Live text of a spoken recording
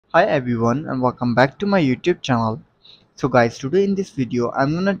Hi everyone and welcome back to my YouTube channel. So guys, today in this video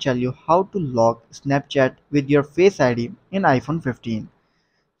I'm gonna tell you how to lock Snapchat with your Face ID in iPhone 15.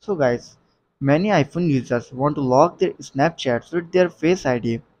 So guys, many iPhone users want to lock their Snapchats with their Face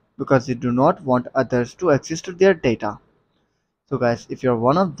ID because they do not want others to access to their data. So guys, if you're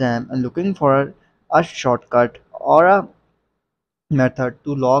one of them and looking for a shortcut or a method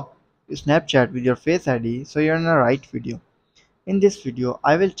to lock Snapchat with your Face ID, so you're in the right video. In this video,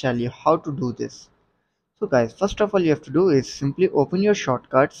 I will tell you how to do this. So guys, first of all you have to do is simply open your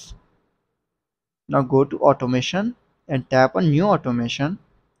shortcuts. Now go to automation and tap on new automation.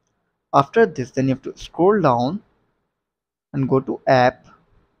 After this, then you have to scroll down and go to app.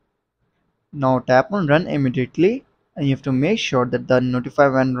 Now tap on run immediately and you have to make sure that the notify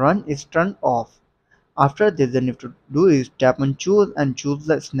when run is turned off. After this, then you have to do is tap on choose and choose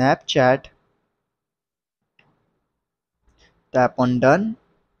the Snapchat. Tap on done.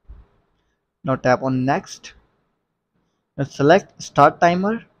 Now tap on next. Now select start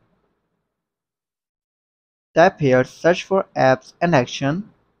timer. Tap here search for apps and action.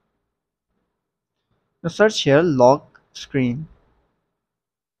 Now search here lock screen.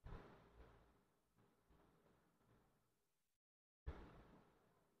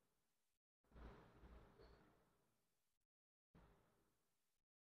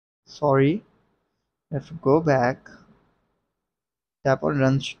 Sorry, you have to go back. Tap on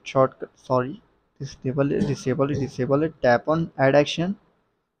run shortcut. Sorry, disable it. Tap on add action.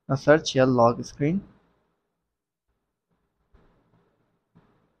 Now search here log screen.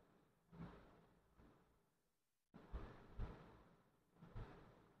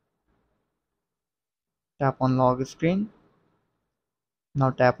 Tap on log screen. Now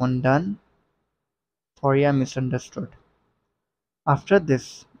tap on done. Sorry, I misunderstood. After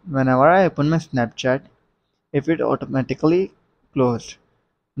this, whenever I open my Snapchat, if it automatically closed,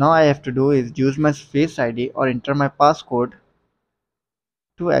 now I have to do is use my Face ID or enter my passcode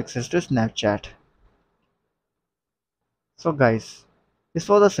to access to Snapchat. So guys, this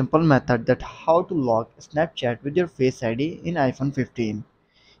was a simple method that how to log Snapchat with your Face ID in iPhone 15.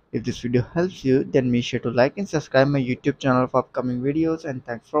 If this video helps you, then make sure to like and subscribe my YouTube channel for upcoming videos, and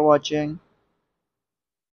thanks for watching.